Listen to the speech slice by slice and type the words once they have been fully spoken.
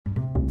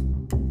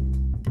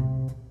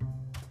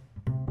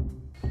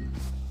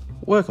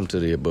Welcome to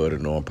the Above the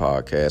Norm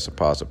podcast, a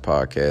positive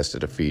podcast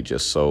that'll feed your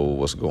soul.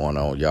 What's going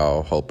on,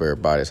 y'all? Hope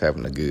everybody's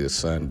having a good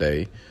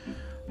Sunday.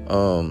 I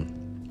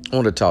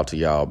want to talk to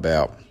y'all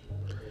about,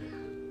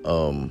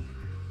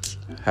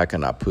 how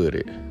can I put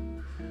it?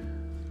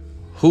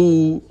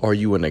 Who are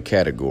you in a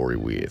category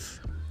with?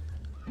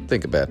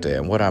 Think about that.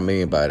 And what I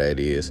mean by that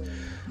is,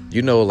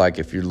 like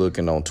if you're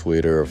looking on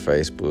Twitter or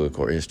Facebook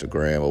or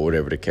Instagram or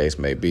whatever the case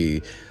may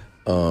be,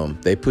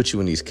 they put you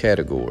in these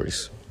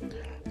categories.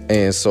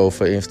 And so,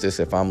 for instance,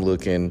 if I'm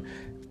looking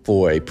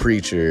for a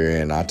preacher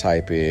and I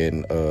type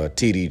in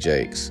T.D.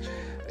 Jakes,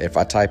 if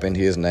I type in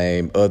his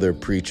name, other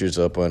preachers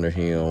up under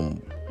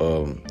him,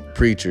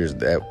 preachers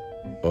that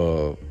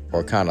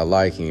are kind of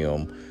like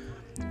him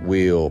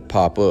will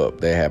pop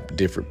up. They have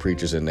different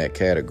preachers in that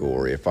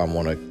category. If I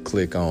want to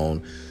click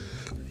on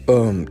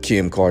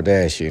Kim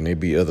Kardashian, it'd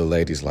be other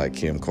ladies like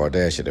Kim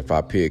Kardashian.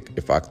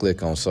 If I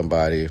click on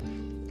somebody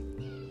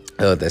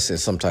that's in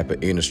some type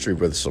of industry,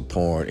 whether it's a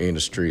porn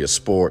industry, a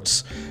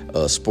sports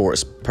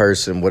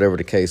person, whatever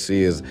the case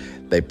is,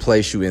 they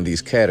place you in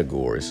these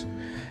categories.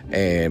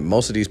 And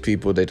most of these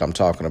people that I'm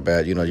talking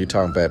about, you're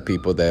talking about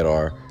people that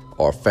are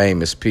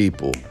famous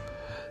people.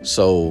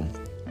 So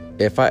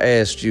if I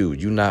asked you,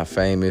 you're not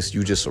famous,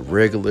 you just a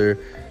regular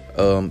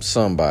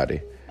somebody,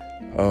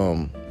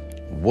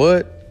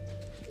 what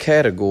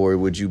category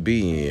would you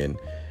be in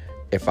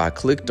if I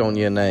clicked on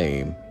your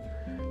name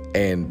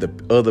and the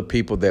other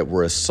people that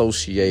were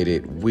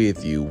associated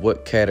with you?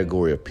 What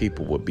category of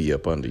people would be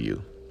up under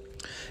you?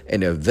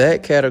 And if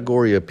that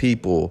category of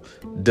people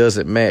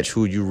doesn't match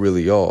who you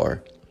really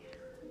are,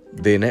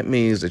 then that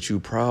means that you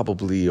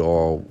probably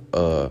are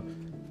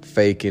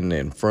faking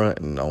and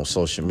fronting on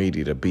social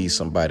media to be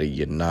somebody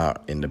you're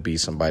not and to be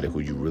somebody who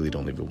you really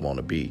don't even want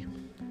to be.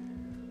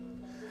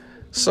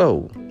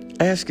 So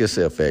ask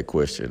yourself that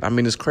question. I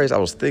mean, it's crazy. I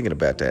was thinking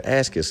about that.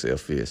 Ask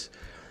yourself this.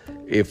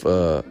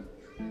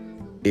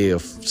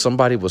 If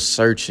somebody was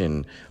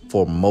searching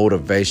for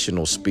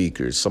motivational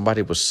speakers,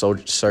 somebody was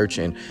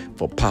searching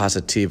for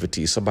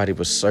positivity, somebody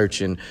was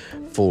searching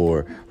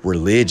for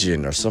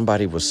religion, or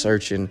somebody was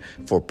searching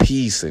for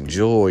peace and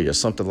joy or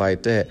something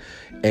like that,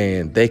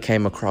 and they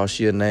came across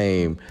your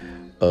name,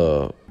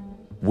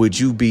 would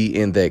you be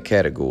in that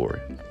category?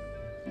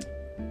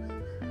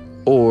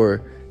 Or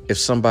if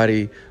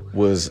somebody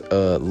was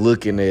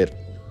looking at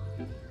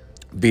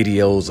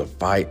videos of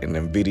fighting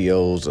and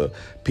videos of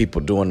people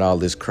doing all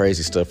this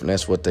crazy stuff, and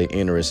that's what they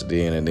interested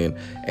in, and then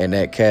in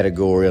that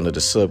category under the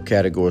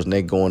subcategories, and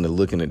they going and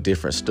looking at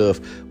different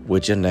stuff,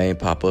 would your name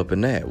pop up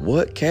in that?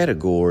 What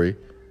category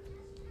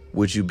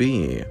would you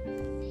be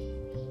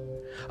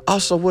in?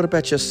 Also, what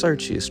about your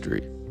search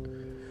history?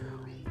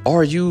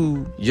 Are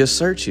you your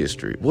search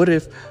history? What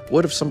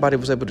if somebody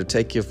was able to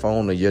take your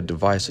phone or your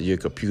device or your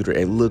computer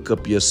and look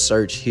up your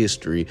search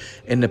history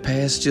in the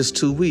past just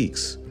 2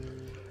 weeks?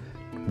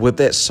 Would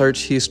that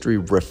search history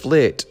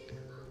reflect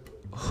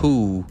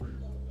who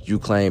you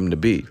claim to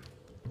be?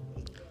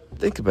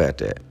 Think about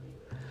that.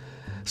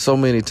 So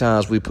many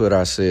times we put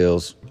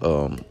ourselves,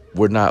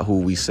 we're not who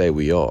we say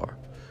we are.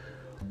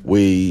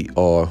 We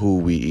are who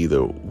we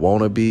either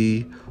want to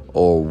be,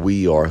 or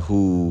we are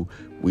who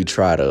we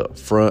try to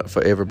front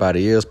for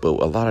everybody else.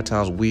 But a lot of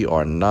times we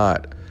are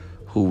not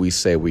who we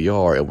say we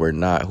are, and we're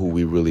not who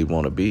we really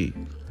want to be.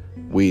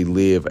 We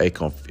live a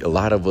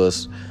lot of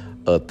us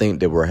think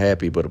that we're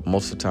happy, but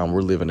most of the time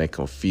we're living a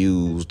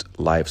confused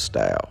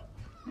lifestyle.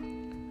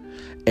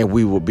 And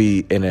we will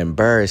be an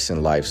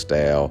embarrassing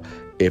lifestyle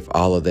if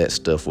all of that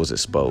stuff was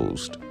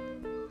exposed.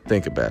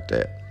 Think about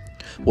that.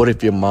 What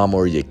if your mama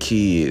or your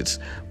kids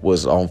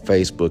was on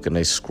Facebook and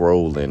they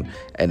scrolling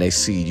and they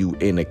see you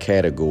in a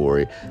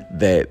category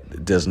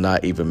that does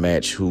not even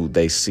match who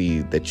they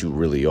see that you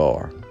really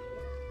are?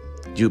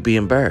 You'd be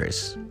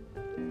embarrassed.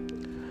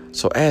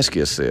 So ask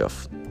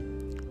yourself,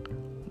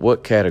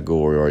 what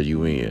category are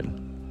you in?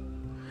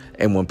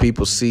 And when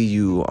people see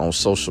you on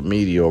social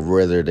media, or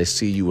whether they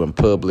see you in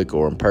public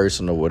or in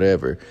person or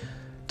whatever,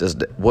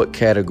 what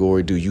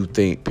category do you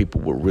think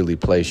people would really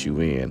place you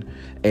in?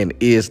 And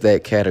is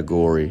that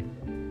category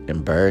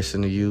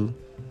embarrassing to you,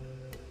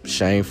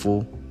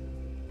 shameful,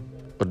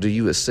 or do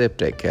you accept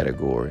that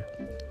category?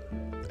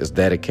 Is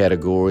that a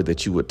category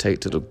that you would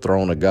take to the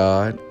throne of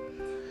God?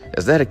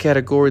 Is that a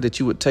category that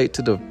you would take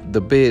to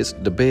the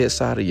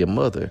bedside of your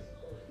mother?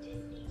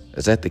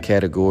 Is that the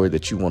category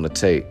that you want to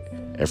take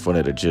in front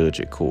of the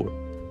judge at court?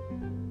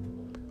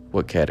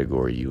 What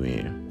category are you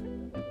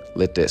in?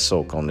 Let that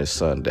soak on this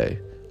Sunday.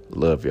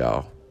 Love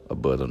y'all.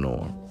 Above the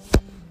Norm.